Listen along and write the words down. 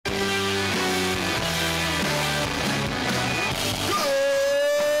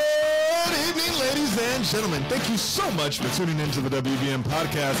and gentlemen, thank you so much for tuning into the WBM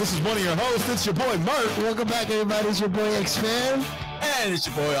podcast. This is one of your hosts. It's your boy, Mark. Welcome back, everybody. It's your boy, X-Fan. And it's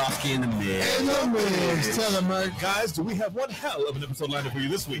your boy, Oski in the mix. In the mix. Tell them, Mark. Guys, do we have one hell of an episode lined up for you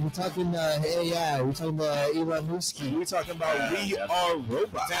this week? We're talking AI. We're talking about Elon Musk. We're talking about We Are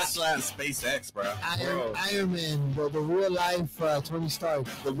Robots. Tesla and SpaceX, bro. Iron Man, the real life Tony Stark.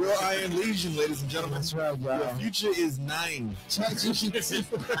 The real Iron Legion, ladies and gentlemen. That's right, y'all. Your future is 9. ChatGPT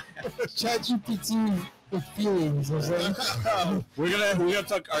with feelings. You know what I'm saying? We're gonna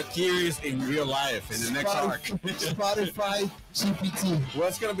talk our theories in real life in the next arc. Spotify GPT.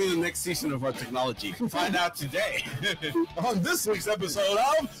 What's gonna be the next season of our technology? Find out today on this week's episode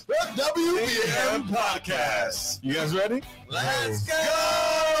of the WBM podcast. You guys ready? Let's go!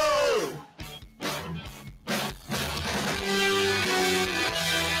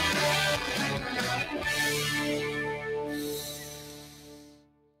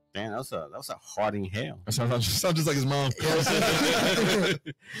 Man, that was a hard inhale. That sounds just like his mom.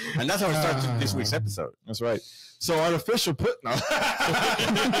 And that's how we start this week's episode. That's right. So artificial bro,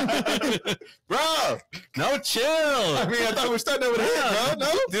 no chill. I mean, I thought we were starting over here, bro.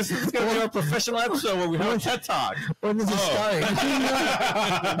 No, this is gonna be our professional episode where we have a TED Talk. When does it start?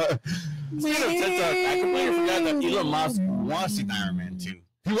 Speaking of TED Talk, I completely forgot that Elon Musk was in Iron Man 2.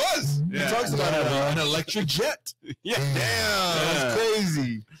 He was. Yeah. He talks about an electric jet. Yeah. Damn, that's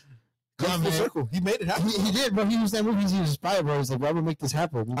crazy. Full circle. He made it happen. He did, bro. He was that movie. He was inspired, bro. He's like, why would make this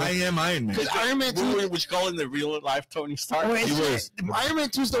happen? I am Iron Man. Because Iron Man 2, which call him the real life Tony Stark. Iron Man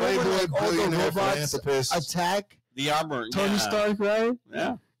 2 is the one where like all the robots attack the armor. Tony Stark, right?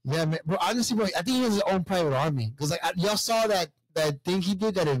 Yeah. Yeah, man. Bro, honestly, bro, I think he has his own private army. Because like y'all saw that thing he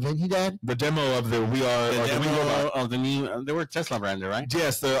did, that event he did. The demo of the the new. They were Tesla branded, right?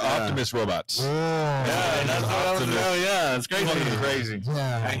 Yes, the Optimus robots. Oh. Yeah, that's what I was saying. Yeah, it's crazy.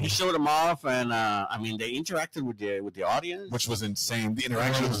 Yeah. And he showed them off, and I mean, they interacted with the audience, which was insane. The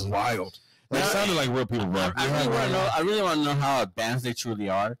interaction was wild. It sounded like real people, bro. I really want to know how advanced they truly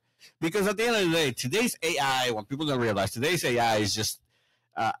are, because at the end of the day, today's AI, when people don't realize, today's AI is just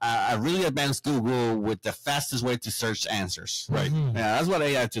a really advanced Google with the fastest way to search answers. Right. Mm-hmm. Yeah, that's what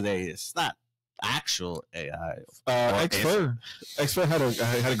AI today is. It's not actual AI. X-Fer had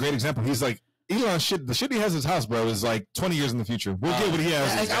a great example. He's like, Elon the shit he has in his house, bro, is like 20 years in the future. We'll get what he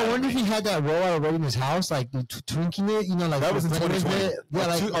has. I wonder if he had that robot already in his house, like twinking it, you know, like that was in 2020.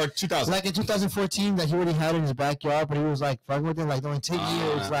 Yeah, or 2000. Like in 2014, that he already had in his backyard, but he was like fucking with it, like only 10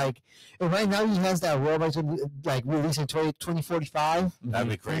 years. Like, and right now he has that robot to like release in 2045. That'd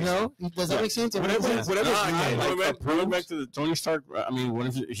be crazy. You know, does that make sense? Whatever. Going back to the Tony Stark. I mean, what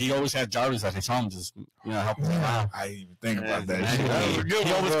if he always had Jarvis at his home, just helping him out? I didn't even think about that.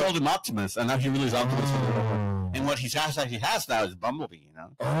 He always called him Optimus, and now he really is Optimus. And what he has now is Bumblebee. You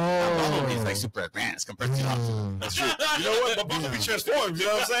know, Bumblebee's like super advanced compared to Optimus. That's true. You know what? But Bumblebee transforms. You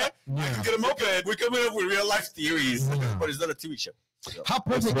know what I'm saying? I can get a moped. We're coming up with real life theories, but it's not a TV show. So. How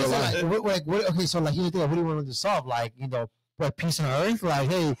perfect is it? Like, okay, so like, you think, what do you want to solve? Like, like peace on Earth? Like,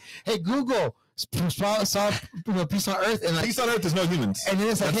 hey, Google, solve peace on Earth, and like peace on Earth, there's no humans. And then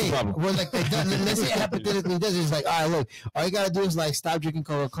it's like, hey, well, like, let's say hypothetically, it does. It's like, all right, look, all you gotta do is like stop drinking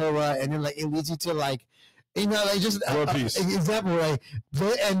Coca-Cola, and then like it leads you to like, like just world peace. Example, right?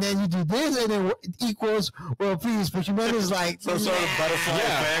 And then you do this, and then it equals world peace. But humanity is like some sort of butterfly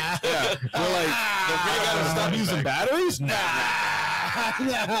effect. Yeah, we're like, we gotta stop using batteries. I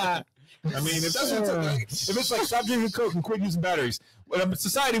mean, if it's like stop drinking Coke and quit using batteries,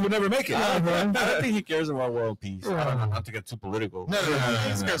 society would never make it. I don't think he cares about world peace. I don't know, not to get too political. No.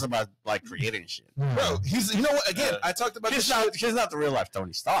 He cares about like creating shit. Bro, he's, you know what? Again, I talked about he's not the real life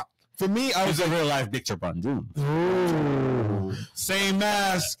Tony Stark. For me, I was a real life Victor Von Doom. Ooh. Same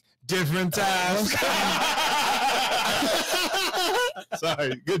mask, different task.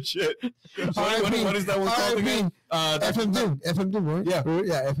 Sorry, good shit. What is that one called again? FM Doom, right? Yeah,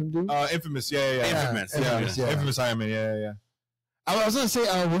 FM Doom. Infamous, Infamous Iron Man, yeah. I was gonna say,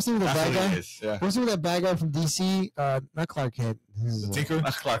 what's the name of the bad guy? Yeah. What's the name of that bad guy from DC? Not Clark Kent. Tinker?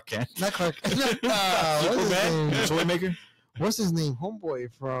 Not Clark Kent. Not Clark. Superman. Toymaker. What's his name? Homeboy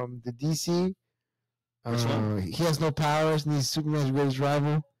from the DC. Which one? He has no powers, and he's Superman's greatest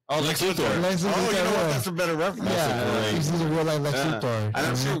rival. Oh, Lex Luthor. You know what? That's a better reference. Yeah, he's a real life Lex Luthor.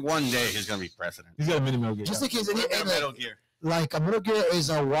 I'm sure one day he's gonna be president. He's got a mini Metal Gear. Just in case, Metal Gear. Like a Metal Gear is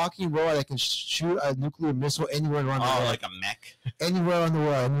a walking robot that can shoot a nuclear missile anywhere around the world. Oh, like a mech. Anywhere on the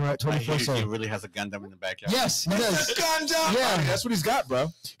world, anywhere 24/7. He really has a Gundam in the backyard. Yes, he does. Gundam. Yeah, that's what he's got,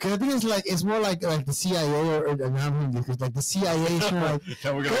 bro. Because I think it's more like the CIA or because like the CIA. Like,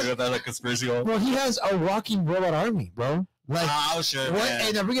 we're gonna go with that like conspiracy. Bro, he has a walking robot army, bro. Like, oh, sure,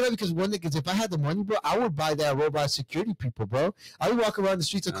 and I bring it up because because if I had the money, bro, I would buy that robot security people, bro. I would walk around the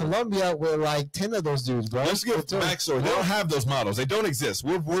streets of Colombia with like 10 of those dudes, bro. Let's give backstory. They don't have those models. They don't exist.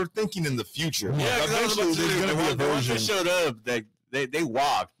 We're thinking in the future. Yeah, eventually there's going to be a version. They showed up. They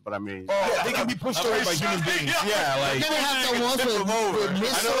walked, but I mean, they can be pushed away by human beings. Yeah, like they're gonna have the ones with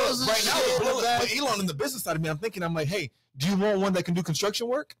missiles. Right now, but Elon, in the business side of me, I'm thinking, I'm like, hey, do you want one that can do construction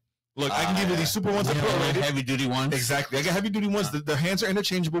work? Look, I can give you these super ones that are heavy duty ones. Exactly. I got heavy duty ones. Their hands are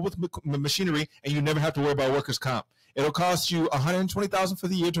interchangeable with machinery, and you never have to worry about workers' comp. It'll cost you $120,000 for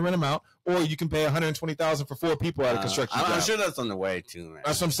the year to rent them out, or you can pay $120,000 for 4 people at a construction job. I'm sure that's on the way too, man.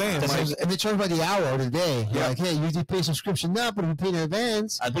 That's what I'm saying. And they charge by the hour or the day. Yeah. Like, hey, you need to pay a subscription now, but if you pay in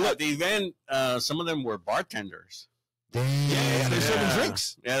advance. At the event, some of them were bartenders. Yeah, they're serving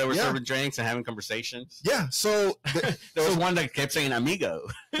drinks. Yeah, they were serving drinks and having conversations. Yeah, so there was one that kept saying "amigo."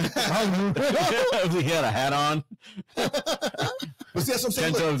 He had a hat on. But see, that's what I'm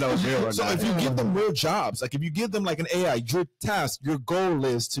saying. Look, that was real. So if you give them real jobs, like if you give them like an AI, your task, your goal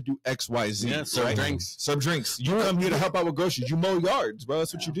is to do X, Y, Z. Yeah, serve drinks. Serve drinks. You come here to help out with groceries. You mow yards, bro.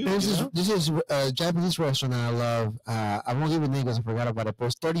 That's what you do. This is a Japanese restaurant I love. I won't give it names. I forgot about it. But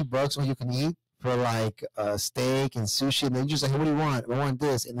it's $30 all you can eat for like steak and sushi. And then just like, hey, what do you want? I want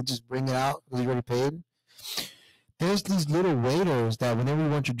this, and they just bring it out because you already paid. There's these little waiters that whenever you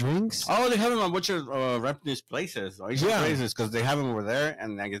want your drinks. Oh, they have them on butcher Japanese places, or Asian places, because they have them over there,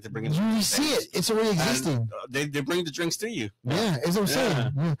 and I get to bring it. You see it; it's already existing. They bring the drinks to you. Yeah, it's what I'm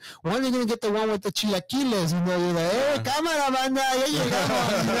saying. Yeah. When are you gonna get the one with the chilaquiles? You know, you're like, hey, cámara, banda,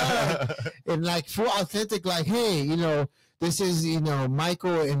 yeah, and like full authentic, like, hey, you know, this is, you know,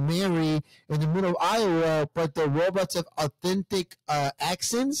 Michael and Mary in the middle of Iowa, but the robots have authentic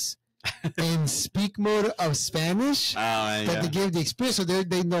accents. And speak mode of Spanish that they gave the experience, so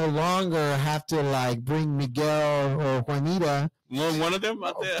they no longer have to like bring Miguel or Juanita. Well, one of them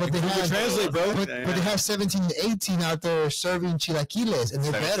out there. But they have translate, bro. But they have 17 and 18 out there serving chilaquiles, and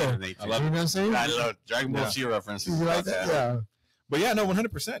they're better. I love you know what I'm saying? I love Dragon Ball Z references. You like that? Yeah. But yeah, no,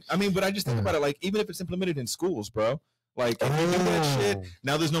 100%. I mean, but I just think about it, like, even if it's implemented in schools, bro. Like, if you do that shit,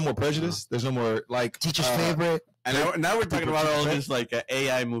 now there's no more prejudice. There's no more, like... Teacher's favorite. And now we're talking about all these, like,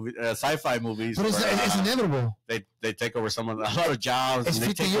 AI movie, sci-fi movies. But it's inevitable. They take over a lot of jobs. It's and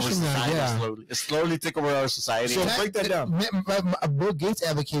they take over society slowly. It slowly take over our society. So break that down. Bill Gates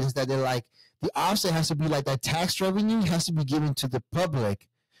advocates that they're like, the opposite has to be like that tax revenue has to be given to the public.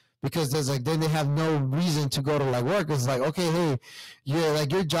 Because there's like, then they have no reason to go to like work. It's like, okay, hey,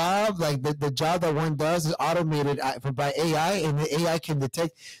 like your job, like the job that one does is automated by AI, and the AI can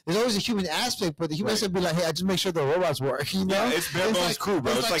detect. There's always a human aspect, but the human aspect be like, hey, I just make sure the robots work. You know, yeah, it's bare bones crew,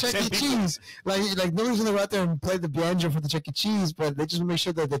 bro. It's like Chuck E. Cheese. Like nobody's gonna go out there and play the banjo for the Chuck E. Cheese, but they just make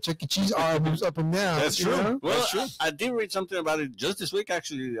sure that the Chuck E. Cheese arm moves up and down. That's true. Know? Well, that's true. I did read something about it just this week.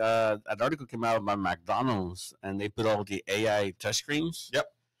 Actually, an article came out by McDonald's, and they put all the AI touchscreens. Yep.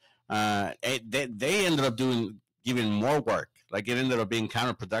 They ended up giving more work. Like it ended up being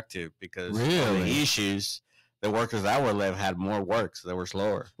counterproductive because of the issues. The workers that were left had more work, so they were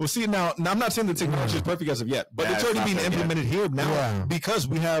slower. Well, see, now I'm not saying the technology is perfect as of yet, but it's already being implemented here now because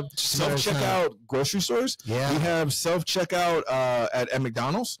we have self-checkout grocery stores. Yeah. We have self-checkout at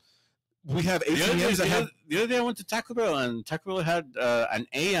McDonald's. We have ATMs that have... The other day I went to Taco Bell, and Taco Bell had an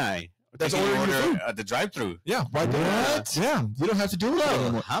AI that's ordering at the drive-thru. Yeah, right there. What? Yeah, you don't have to do that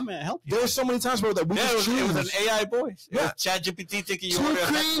anymore. How may I help you? There's so many times where that we just choose. It was an AI voice. Yeah, ChatGPT taking your 2 order.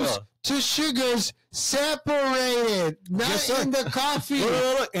 creams, 2 sugars, separated, not in the coffee.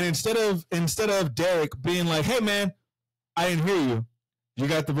 Look. And instead of Derek being like, "Hey man, I didn't hear you," you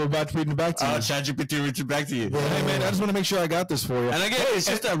got the robot reading it back to you. ChatGPT reads it back to you. Yeah, hey man, I just want to make sure I got this for you. And again, it's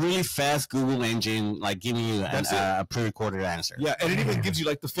just a really fast Google engine, like giving you a pre-recorded answer. Yeah, and it even gives you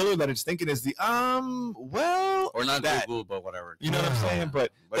like the filler that it's thinking is the well, or not that. Google, but whatever. You know what I'm saying?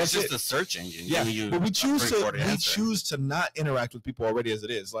 But that's just a search engine. Yeah, but we choose to not interact with people already as it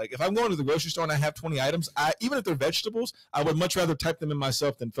is. Like if I'm going to the grocery store and I have 20 items, even if they're vegetables, I would much rather type them in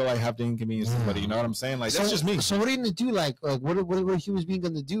myself than feel I have to inconvenience somebody. You know what I'm saying? Like that's just me. So what are you gonna do? Like what are humans being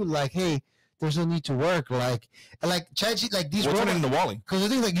gonna do? Like, hey, there's no need to work. Like ChatGPT, like these robots into Wally. Because the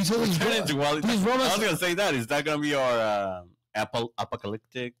thing, like you told these robots. I was gonna say that is that gonna be our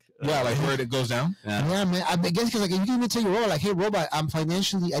apocalyptic? Yeah, like where it goes down. Yeah, man. I guess because like you can even tell your robot, like, hey, robot, I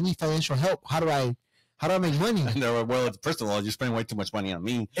need financial help. How do I make money? No, well, first of all, you're spending way too much money on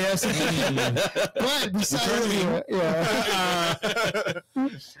me. Yes. But besides,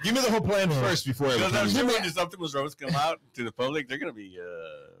 give me the whole plan first before I. Because I'm sure when these Optimus robots come out to the public, they're gonna be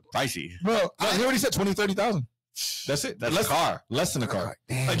pricey. Bro, he already said 20,000-30,000. That's it. That's a car. Less than a car.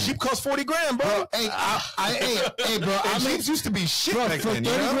 Damn. A Jeep costs 40 grand, bro. Hey, bro. Jeeps used to be shit bro, back for then.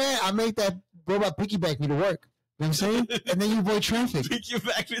 30 grand, I make that robot piggyback me to work. You know what I'm saying? And then you avoid traffic. Pick you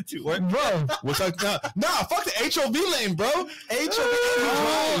back to work, bro. What's like, nah, fuck the HOV lane, bro.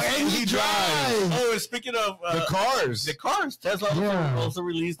 HOV and he drives. Oh, and speaking of the cars, Tesla also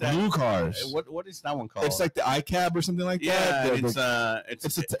released that new cars. What is that one called? It's like the iCab or something like that.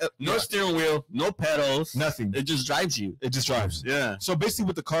 It's no steering wheel, no pedals, nothing. It just drives you. It just drives. Yeah. So basically,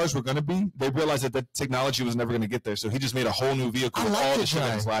 what the cars were gonna be, they realized that the technology was never gonna get there. So he just made a whole new vehicle with all the shit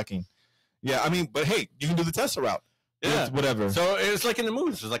that was lacking. Yeah, I mean, but hey, you can do the Tesla route. Yeah, whatever. So it's like in the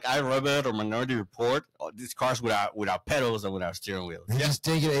movies. It's like iRobot or Minority Report. These cars without pedals and without steering wheels. You just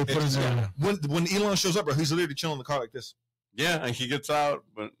take it and put it in. When Elon shows up, bro, he's literally chilling in the car like this. Yeah, and he gets out,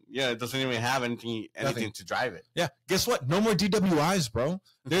 but it doesn't even have anything to drive it. Yeah, guess what? No more DWIs, bro.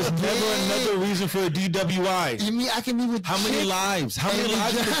 There's never another reason for a DWI. You mean I can meet with how many lives? How many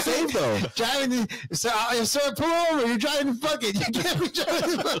lives did it save though? Driving sir, pull over. You're driving the bucket. You can't be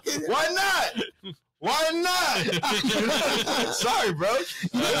driving the bucket. Why not? Why not? Sorry, bro.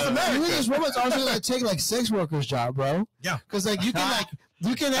 You know these robots also like take like sex workers' job, bro. Yeah, because like you can actually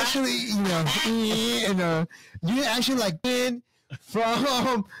you can actually like in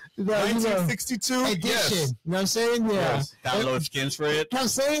from the 1962 edition. Yes. You know what I'm saying? Yeah. Yes. Download skins for it. I'm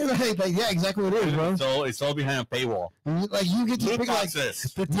saying like yeah, exactly what it is, bro. So it's all behind a paywall. Like you get to pick like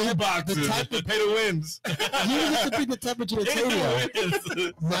the type to pay the wins. You get to pick the type of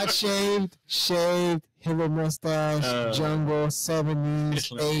genitalia. Not shaved, hair mustache, jungle,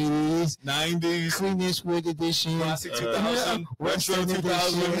 70s, 80s, 90s, cleanest with edition, classic 2000, retro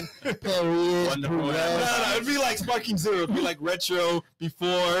 2000, period. No, it'd be like Sparking Zero. It'd be like retro,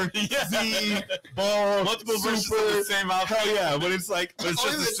 before, Z, ball, multiple versions of the same outfit. Hell yeah, but it's like it's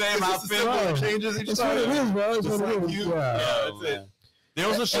just the same outfit. Changes each time. That's what it is, bro. That's what it is. Yeah, that's it. They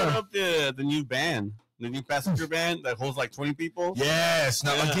also showed up the new van. The new passenger van that holds like 20 people. Yes.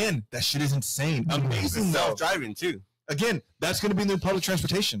 Now, again, that shit is insane. Amazing, self-driving, too. Again, that's going to be new public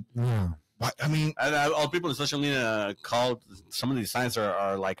transportation. Yeah. I mean, all people in social media called some of these signs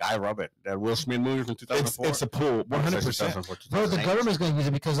are like iRobot, that Will Smith movie from 2004. It's a pull, 100%. Bro, the government's going to use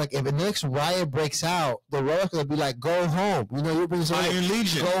it because, like, if the next riot breaks out, the robot's going to be like, "Go home." You know, you're bringing somebody. Iron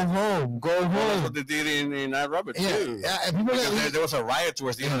Legion. Go home. Go home. That's what they did in iRobot too. Yeah. There was a riot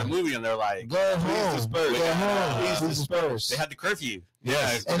towards the end of the movie, and they're like, "Go home. Disperse. Go home. Please disperse." They had the curfew.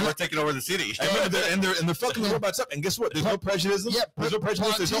 Yes, and we're taking over the city. I remember they're fucking the robots up. And guess what? There's no prejudice. There's no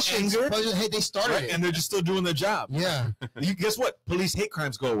prejudice. There's no anger. Hey, they started it, and they're just still doing their job. Yeah. Guess what? Police hate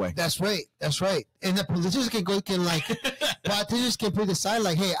crimes go away. That's right. And the politicians politicians can put aside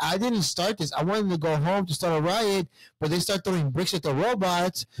like, hey, I didn't start this. I wanted to go home to start a riot, but they start throwing bricks at the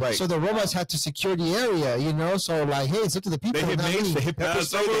robots. Right. So the robots had to secure the area. You know. So like, hey, it's up to the people. They hit mace. They hit pepper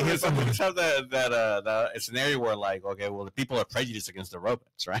spray. They hit something. Police have that scenario where like, okay, well, the people are prejudiced against the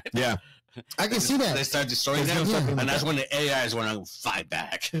robots, right? Yeah. I can see that. They start destroying them, and that's when the AI is going to fight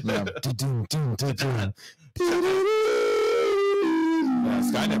back. Yeah.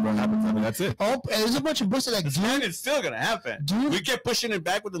 Skynet, bro, happens. I mean, that's it. Oh, and there's a bunch of books that like Dune. It's still gonna happen. Dune, we kept pushing it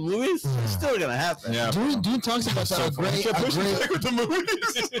back with the movies. Yeah. It's still gonna happen. Yeah. Dune talks about that. With the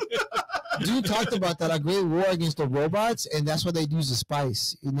movies. Dune talked about that. A great war against the robots, and that's what they use the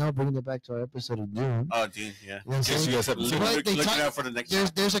spice. You know, bringing it back to our episode of Dune. Oh, Dune, yeah. You know Looking out for the next.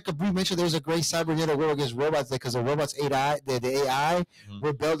 There's like a brief mention. There's a great cybernetic war against robots because the robots AI, the AI,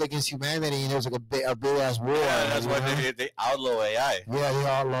 rebelled against humanity, and there was like a big ass war. Yeah, that's why they outlaw AI. Yeah, they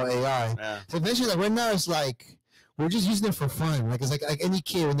outlaw AI. Yeah. So eventually, like right now, it's like we're just using it for fun. Like it's like any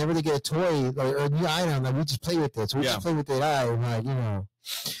kid whenever they get a toy or a new item, like we just play with it. So we just play with the AI, and like you know.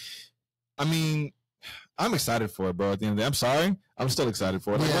 I mean, I'm excited for it, bro. At the end of the day, I'm sorry, I'm still excited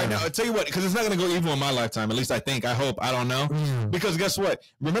for it. Like right now, I'll tell you what, because it's not gonna go evil in my lifetime. At least I think. I hope. I don't know. Because guess what?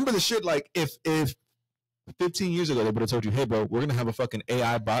 Remember the shit. Like if 15 years ago they would have told you, hey, bro, we're gonna have a fucking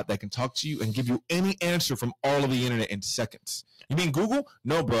AI bot that can talk to you and give you any answer from all of the internet in seconds. You mean Google?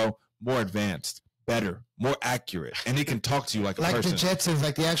 No, bro. More advanced, better, more accurate, and it can talk to you like a person. Like the Jetsons,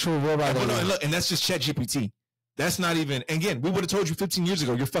 like the actual robot. And look, and that's just ChatGPT. That's not even. Again, we would have told you 15 years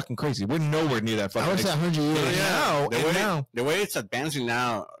ago, you're fucking crazy. We're nowhere near that fucking. I would say 100 years. Now, the way it's advancing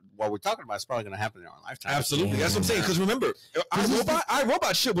now, what we're talking about is probably going to happen in our lifetime. Absolutely, that's what I'm saying. Because remember,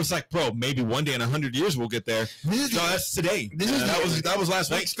 iRobot shit was like, bro, maybe one day in 100 years we'll get there. That's today. That was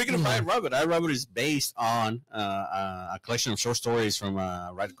last week. Speaking of iRobot is based on a collection of short stories from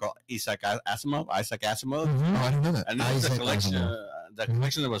a writer called Isaac Asimov. Mm-hmm. Oh, I didn't know that. And this is a collection, the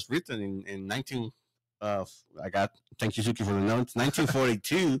collection that was written in 19. I got thank you, Suki, for the notes.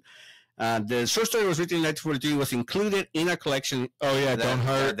 1942. The short story was written in 1943, was included in a collection. Oh yeah, Don't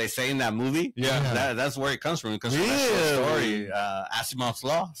Hurt. They say in that movie. Yeah, that's where it comes from. It comes from that short story, Asimov's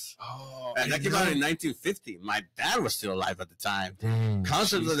Laws. Oh, and that came out in 1950. My dad was still alive at the time.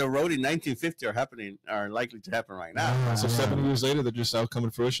 Concepts that they wrote in 1950 are likely to happen right now. So 70 years later, they're just out coming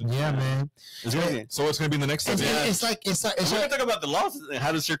to fruition. Yeah, man. So what's going to be in the next step? It's like we're going to talk about the laws.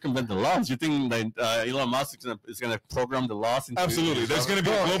 How to circumvent the laws. You think that Elon Musk is going to program the laws? Absolutely. There's going to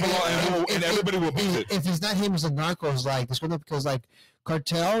be a global law, and everybody will beat it. If it's not him, it's the narcos. Like it's going to, because like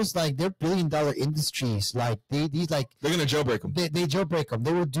cartels, like they're billion-dollar industries. Like they're going to jailbreak them. They jailbreak them.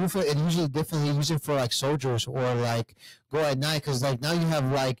 They will do for, and usually definitely use it for like soldiers or like go at night, because like now you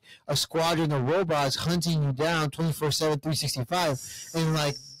have like a squadron of robots hunting you down 24/7, 365, and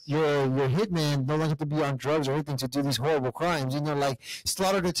like your hitman no longer have to be on drugs or anything to do these horrible crimes. You know, like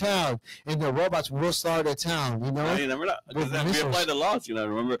slaughter the town, and the robots will slaughter the town. You know, you never know. Because we apply the laws. You know,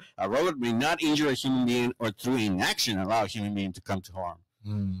 remember, a robot may not injure a human being or through inaction allow a human being to come to harm.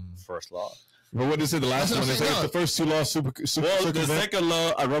 First law. But what is it? The last one? Is the first two laws super well, the second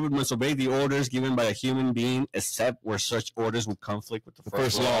law, a robot must obey the orders given by a human being, except where such orders would conflict with the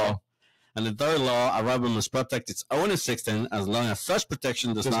first law. And the third law, a robot must protect its own existence as long as such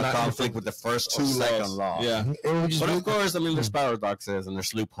protection does not conflict with the first or second law. Yeah. But of course, I mean, there's paradoxes and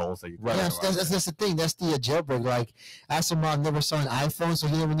there's loopholes that you can that's the thing. That's the jailbreak. Like, Asimov never saw an iPhone, so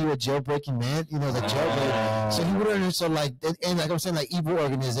he never knew a jailbreaking man. You know, the jailbreak. So he wouldn't. So like, and like I'm saying, like evil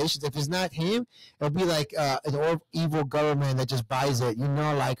organizations. If it's not him, it'll be like an evil government that just buys it. You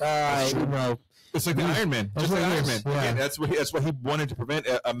know, like you know. It's like the Iron Man. Just like Iron Man. Yeah. Again, that's what he wanted to prevent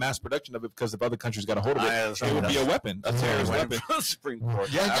a mass production of it, because if other countries got a hold of it, it would be a weapon, a terrorist weapon. Supreme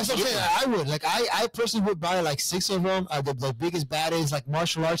Court. Yeah, that's what I'm saying. I would. Like, I personally would buy like 6 of them. The biggest baddies, like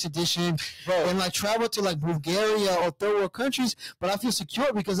martial arts edition, and like travel to like Bulgaria or third world countries. But I feel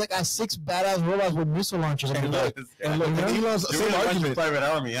secure because like I have 6 badass robots with missile launchers. And Elon's same argument. Private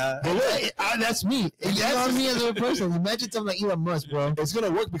army, that's me. Elon me as a person. Imagine something like Elon Musk, bro. It's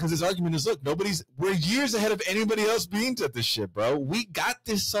gonna work because his argument is, look, we're years ahead of anybody else being at this shit, bro. We got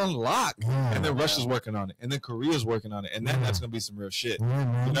this on lock. And then Russia's working on it, and then Korea's working on it, and then that's gonna be some real shit.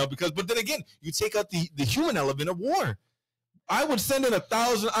 You know, but then again, you take out the human element of war. I would send in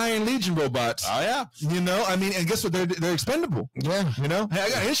 1,000 Iron Legion robots. Oh yeah, you know. I mean, and guess what? They're expendable. Yeah, you know. Hey, I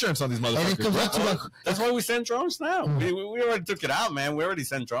got insurance on these motherfuckers. That's why we send drones now. We already took it out, man. We already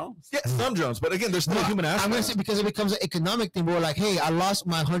send drones. Yeah, some drones, but again, there's still a human aspect. I'm gonna say, because it becomes an economic thing. We're like, hey, I lost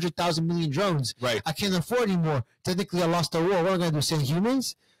my 100,000 million drones. Right. I can't afford anymore. Technically, I lost the war. What am I gonna do? Send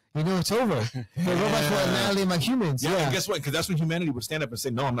humans? You know, it's over. The robots will annihilate my humans. Yeah, and guess what? Because that's when humanity would stand up and say,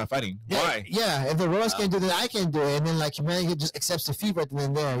 no, I'm not fighting. Why? Yeah, if the robots can't do that, I can do it. And then, like, humanity just accepts defeat right then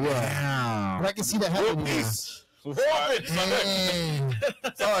and there. Yeah. But I can see that happening. Peace. Sorry,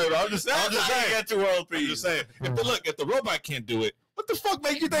 bro. I'm just saying. Get to world peace. I'm just saying. If the robot can't do it, what the fuck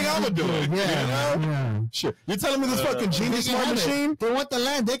make you think I'm gonna do it? Yeah. You know? Sure. You're telling me this fucking genius smart machine? They want the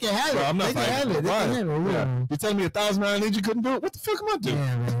land. They can have it. Bro, I'm not fighting. They can have it. Yeah. You're telling me 1,000 Iron Legion couldn't do it? What the fuck am I doing?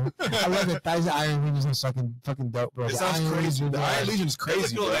 Yeah, man. I love the 1,000 Iron Legion is fucking dope, bro. It sounds crazy. The Iron Legion is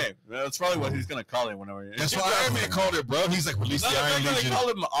crazy. Cool name. That's probably what he's gonna call it whenever. That's what Iron Man called it, bro. He's like, release the Iron Legion. They call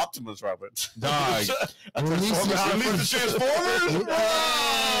him Optimus, Robert. Dog. Release the Transformers.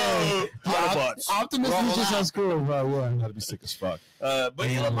 Autobots. Optimus Legion sounds cool, bro. Yeah. That'd be sick as fuck. But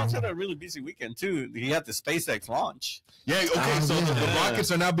Elon Musk had a really busy weekend too. He had the SpaceX launch. Yeah, okay, so the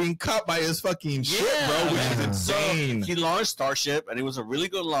rockets are now being caught by his fucking shit, bro, which is insane. So he launched Starship, and it was a really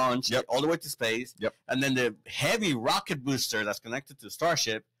good launch, all the way to space. Yep. And then the heavy rocket booster that's connected to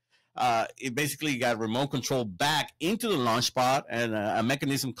Starship, it basically got remote control back into the launch pod, and a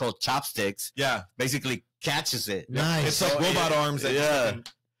mechanism called chopsticks, basically catches it. Nice. It's like robot arms.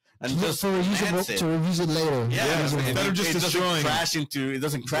 And just to reuse it later. Yeah, instead of just destroying, it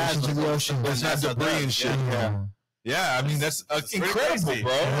doesn't crash into the ocean. There's not debris and shit. Yeah, I mean, that's incredible, crazy,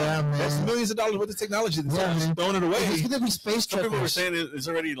 bro. Yeah, man. That's millions of dollars worth of technology. That's throwing it away. It's gonna be space Some people were saying it's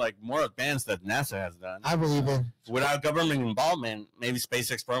already like more advanced than NASA has done. I believe it. Without government involvement, maybe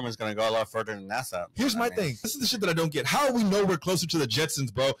SpaceX program is going to go a lot further than NASA. Here's my thing. This is the shit that I don't get. How do we know we're closer to the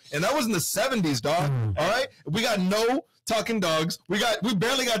Jetsons, bro? And that was in the 70s, dog. All right? We got no talking dogs. We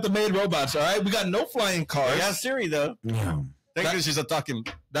barely got the made robots, all right? We got no flying cars. We got Siri, though. Yeah. Thank you, she's a talking.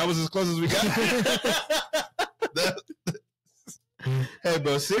 That was as close as we got. Hey,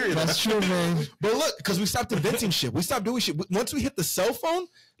 bro, serious. That's true, man. But look, because we stopped inventing shit. We stopped doing shit. Once we hit the cell phone,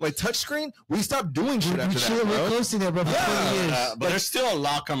 like touchscreen, we stopped doing shit after that, bro. We're close to that, bro. For 20 years. But there's still a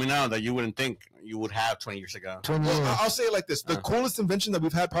lot coming out that you wouldn't think you would have 20 years ago. 20 years. Well, I'll say it like this. The coolest invention that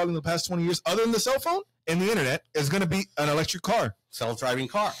we've had probably in the past 20 years, other than the cell phone and the internet, is going to be an electric car. self-driving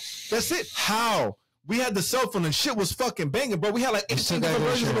car. That's it. How? We had the cell phone and shit was fucking banging, bro. We had like 18 different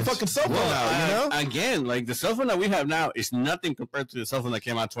versions of a fucking cell phone now, you know? Again, like the cell phone that we have now is nothing compared to the cell phone that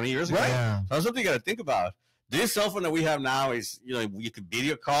came out 20 years ago. Right. Yeah. So that's something you got to think about. This cell phone that we have now is, you know, you could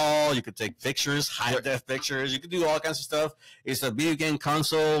video call, you could take pictures, high-def pictures, you could do all kinds of stuff. It's a video game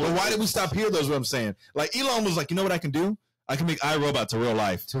console. But why did we stop here, though, is what I'm saying. Like, Elon was like, you know what I can do? I can make iRobot to real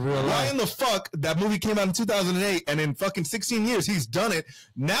life. Why in the fuck that movie came out in 2008 and in fucking 16 years he's done it?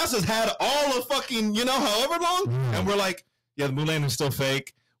 NASA's had all of fucking, you know, however long, and we're like, yeah, the moon landing's still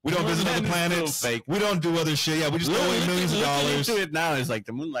fake. We don't visit other planets. Fake. We don't do other shit. Yeah, we just throw away millions of dollars. Into it now is like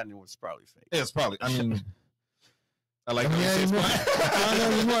the moon landing was probably fake. Yeah, it's probably. I mean, I like that. I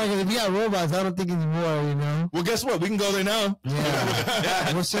don't know anymore. If we got robots, I don't think anymore, you know? Well, guess what? We can go there now.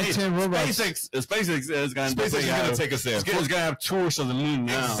 Yeah. We're sending 10 robots. SpaceX is going to take us there. It's going to have tours of the moon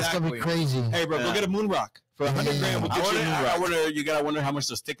now. Exactly. It's going to be crazy. Hey, bro, go get a moon rock. For $100 grand, we'll get you a moon rock. You got to wonder how much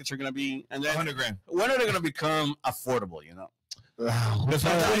those tickets are going to be. And then 100 grand. When are they going to become affordable, you know? Wow.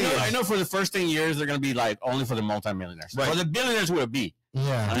 I know for the first 10 years, they're going to be like only for the multimillionaires. Right. For the billionaires will be.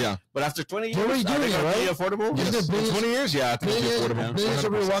 Yeah. Yeah. But after 20 years, they're already doing it, right? Affordable? Yes. 20 years? Yeah, I think it'll be affordable. Billions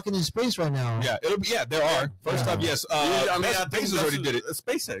are walking in space right now. Yeah, there are. First up, yes. I mean, SpaceX already did it.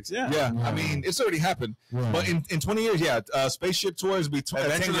 SpaceX, yeah. Yeah, I mean, it's already happened. Yeah. But in 20 years, spaceship tours will be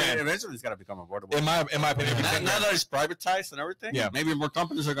eventually it's got to become affordable. In my opinion. Now that it's privatized and everything, maybe more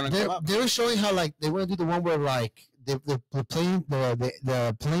companies are going to come up. They were showing how, like, they want to do the one where, like, the plane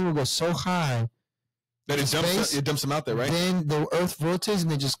will go so high that it dumps them out there, right? Then the Earth rotates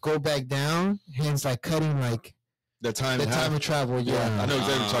and they just go back down. Hence, like cutting like the time of travel. Yeah, I know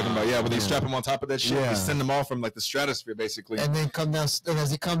exactly what you're talking about. Yeah, when they strap them on top of that shit, they send them off from like the stratosphere, basically, and then come down. And as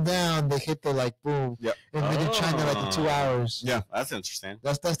they come down, they hit the like boom. Yep. And they in China like the 2 hours. Yeah, that's interesting.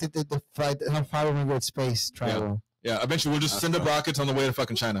 That's the flight. How far we go at space travel. Yeah, eventually we'll just send up rockets on the way to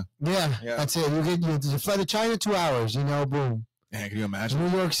fucking China. Yeah, that's it. You fly to China 2 hours, you know, boom. Man, can you imagine?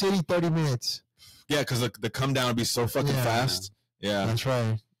 New York City, 30 minutes. Yeah, because the come down would be so fucking fast. Yeah. That's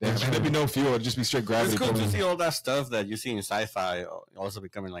right. Yeah, there'd be no fuel. It'd just be straight gravity. It's cool to see all that stuff that you see in sci-fi also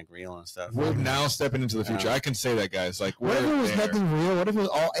becoming like real and stuff. We're now stepping into the future. I can say that, guys. Like, what if it was nothing real? What if it was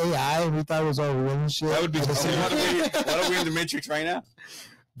all AI and we thought it was all real and shit? That would be. What are we in the Matrix right now?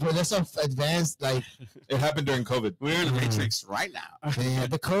 But that's so advanced. Like it happened during COVID. We're in the Matrix right now. Yeah,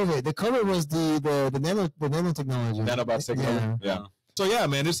 the COVID was the nanotechnology. Nanobots technology. Yeah. So yeah,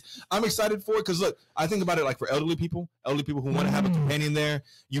 man, I'm excited for it because look, I think about it like for elderly people who want to have a companion there.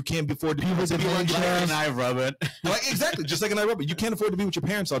 You can't afford to be with like an iRobot. Like exactly, just like an iRobot. You can't afford to be with your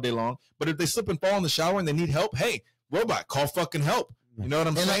parents all day long. But if they slip and fall in the shower and they need help, hey, robot, call fucking help. You know what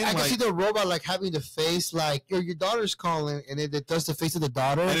I'm saying? I can see the robot like having the face like your daughter's calling, and it does the face of the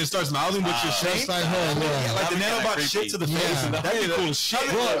daughter, and it starts mouthing with your shape. Like her, like the nanobot shit to the face. And that'd be cool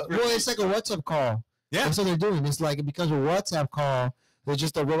shit. Well, it's like a WhatsApp call. Yeah, that's what they're doing. It's like it becomes a WhatsApp call. They're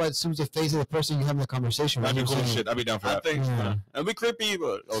just a robot assumes the face of the person you're having the conversation with. That'd be cool shit. I'd be down for that. I think it'd be creepy,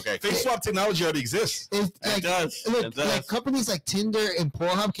 but okay. Face swap technology already exists. It does. Look, like companies like Tinder and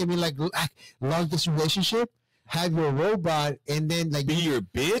Pornhub can be like long distance relationship. Have your robot and then like be your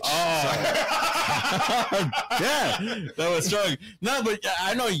bitch. Oh, yeah, that was strong. No, but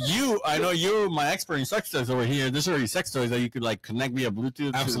I know you're my expert in sex toys over here. There's already sex toys that you could like connect via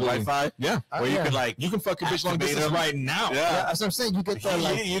Bluetooth to Wi-Fi. Yeah, where you could like you can fuck your bitch long distance right now. Yeah, that's what I'm saying. You get that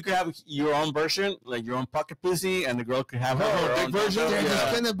like you could have your own version, like your own pocket pussy, and the girl could have her own version.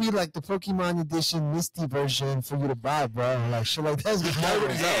 There's gonna be like the Pokemon edition Misty version for you to buy, bro. Like shit like that's good.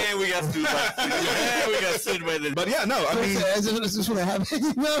 Hey, we got sued by the. But yeah, no, I mean, this is what happened.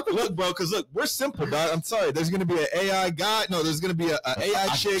 You know? Look, bro, because look, we're simple, dog. I'm sorry. There's gonna be an AI guy. No, there's gonna be an AI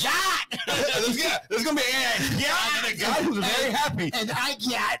chick. There's gonna be an AI and a guy who's very happy. And I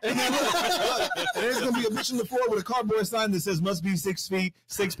got. There's gonna be a bitch on the floor with a cardboard sign that says "must be 6 feet,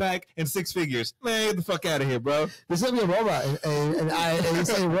 6-pack, and 6 figures." Man, get the fuck out of here, bro. There's gonna be a robot, and you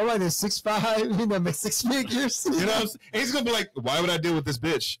say robot is 6'5", you know, make 6 figures. You know, what I'm saying? And he's gonna be like, "Why would I deal with this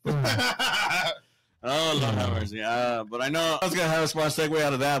bitch?" Oh, Lord have mercy. But I know I was going to have a smart segue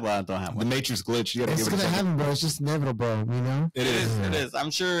out of that, but I don't have one. The Matrix glitch. You it's going to happen, bro. It's just inevitable, you know? It is. I'm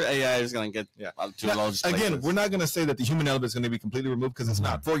sure AI is going to get to large places. Again, we're not going to say that the human element is going to be completely removed because it's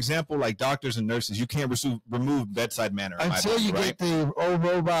not. For example, like doctors and nurses, you can't remove bedside manner. Until you get the old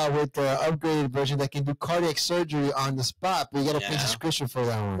robot with the upgraded version that can do cardiac surgery on the spot, but you got to pay subscription for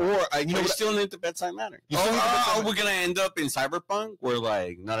that one. Or, we still need the bedside manner. We're going to end up in cyberpunk where,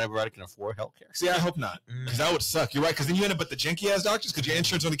 like, not everybody can afford healthcare. See, I hope hope not, because that would suck. You're right, because then you end up with the janky ass doctors because your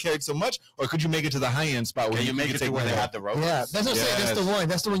insurance only carried so much, or could you make it to the high end spot where you make it to where they have the robots? Yeah, that's what I'm saying. That's the one.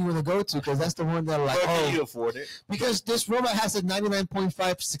 That's the one you want to go to because that's the one that like. Can you afford it? Because this robot has a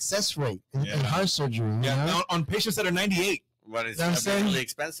 99.5 success rate in heart surgery. Yeah, on patients that are 98. What is really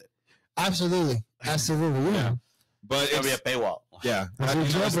expensive? Absolutely. Yeah. But it's gonna be a paywall. Yeah.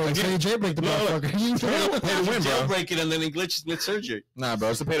 Jailbreak the motherfucker. You pay to win, bro. Jailbreak it and then it glitches mid-surgery. Nah, bro.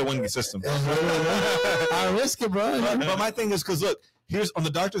 It's a pay-to-win system. I risk it, bro. But my thing is, because look, here's on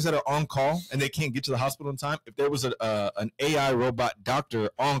the doctors that are on call and they can't get to the hospital in time. If there was an AI robot doctor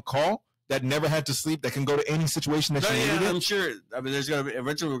on call that never had to sleep, that can go to any situation that you needed. I'm sure. I mean, there's gonna be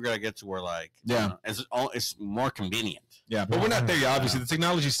eventually we're gonna get to where like it's more convenient. Yeah, but we're not there yet. Obviously, the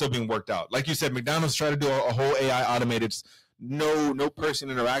technology is still being worked out. Like you said, McDonald's tried to do a whole AI automated, no person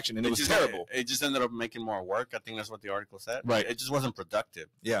interaction, and it was terrible. It just ended up making more work. I think that's what the article said. Right. It just wasn't productive.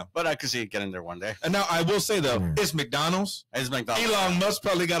 Yeah. But I could see it getting there one day. And now I will say though, it's McDonald's. Elon Musk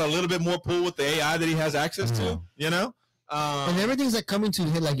probably got a little bit more pull with the AI that he has access to. You know. And everything's like coming to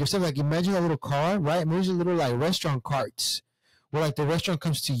the head, like you're saying, like imagine a little car, right? Imagine a little like restaurant carts, where like the restaurant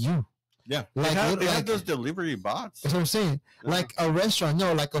comes to you. Yeah, like they have those delivery bots. That's what I'm saying. Yeah. Like a restaurant,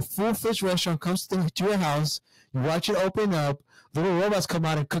 like a full-fledged restaurant comes to your house. You watch it open up. Little robots come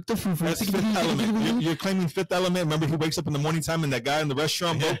out and cook the food for you. Fifth Element. You're claiming Fifth Element. Remember, he wakes up in the morning time and that guy in the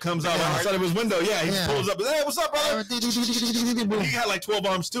restaurant comes out outside of his window. Yeah, he pulls up. Hey, what's up, brother? He got like 12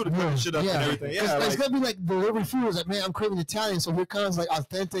 arms too to cook shit up and everything. Yeah, it's gonna be like delivery food. It's like, man, I'm craving Italian, so here comes like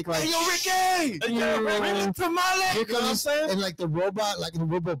authentic, like. Hey, yo, Ricky! Tamale! Here comes, and like the robot, like in the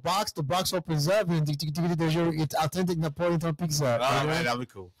robot box, the box opens up and there's your authentic Napoleon pizza. Oh man, that'd be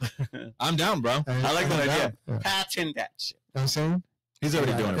cool. I'm down, bro. I like that idea. Patent that shit. You know what I'm saying? He's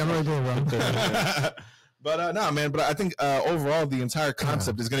already doing it. I'm already doing it. But no, man. But I think overall the entire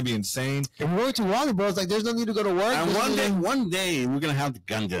concept is going to be insane. And we're going to Warner Bros. Like, there's no need to go to work. And one day we're gonna have the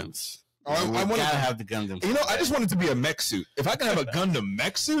Gundams. I want to have the Gundams. You know, I just want it to be a mech suit. If I can have a Gundam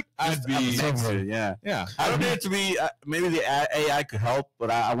mech suit, I'd be. Yeah. I don't need it to be. Maybe the AI could help,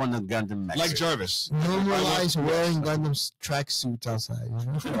 but I want the Gundam mech like suit. Jarvis. Normalize wearing Gundam's tracksuits outside. You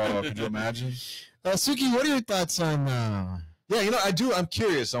know? Oh, could you imagine? Suki, what are your thoughts on? Yeah, you know, I'm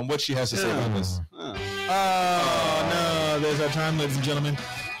curious on what she has to say about this. Oh no, there's our time, ladies and gentlemen.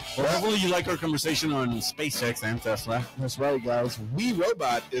 Well, hopefully you like our conversation on SpaceX and Tesla. That's right, guys.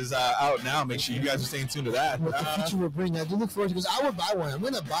 iRobot is out now. Make sure you guys are staying tuned to that. What the future will bring. I do look forward to it because I would buy one. I'm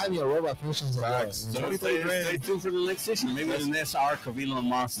going to buy me a robot for instance. So stay tuned for the next session. Maybe the next arc of Elon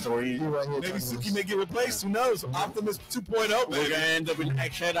Musk story. Maybe Suki may get replaced. Who knows? Optimus 2.0. We're going to end up in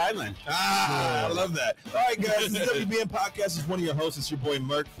Egghead Island. I love that. All right, guys. This is WBM Podcast. Is one of your hosts. It's your boy,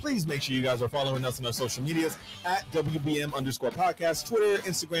 Merk. Please make sure you guys are following us on our social medias at WBM_podcast, Twitter,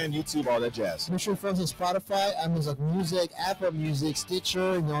 Instagram, YouTube, all that jazz. Make sure you're friends on Spotify, Amazon Music, Apple Music,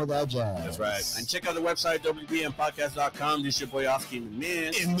 Stitcher, and all that jazz. That's right. And check out the website, WBMpodcast.com. This is your boy, Oski in the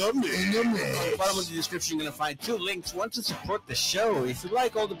mix. In the mix. On the bottom of the description, you're going to find 2 links. One to support the show. If you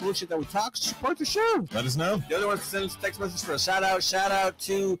like all the bullshit that we talk, support the show. Let us know. The other one is to send us a text message for a shout out. Shout out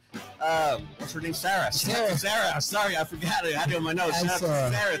to, what's her name? Sarah. Sarah. Sorry, I forgot it. I had it on my notes. Shout out to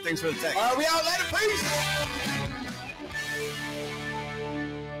Sarah. Thanks for the text. All right, we out later. Peace.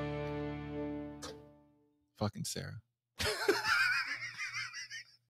 Fucking Sarah.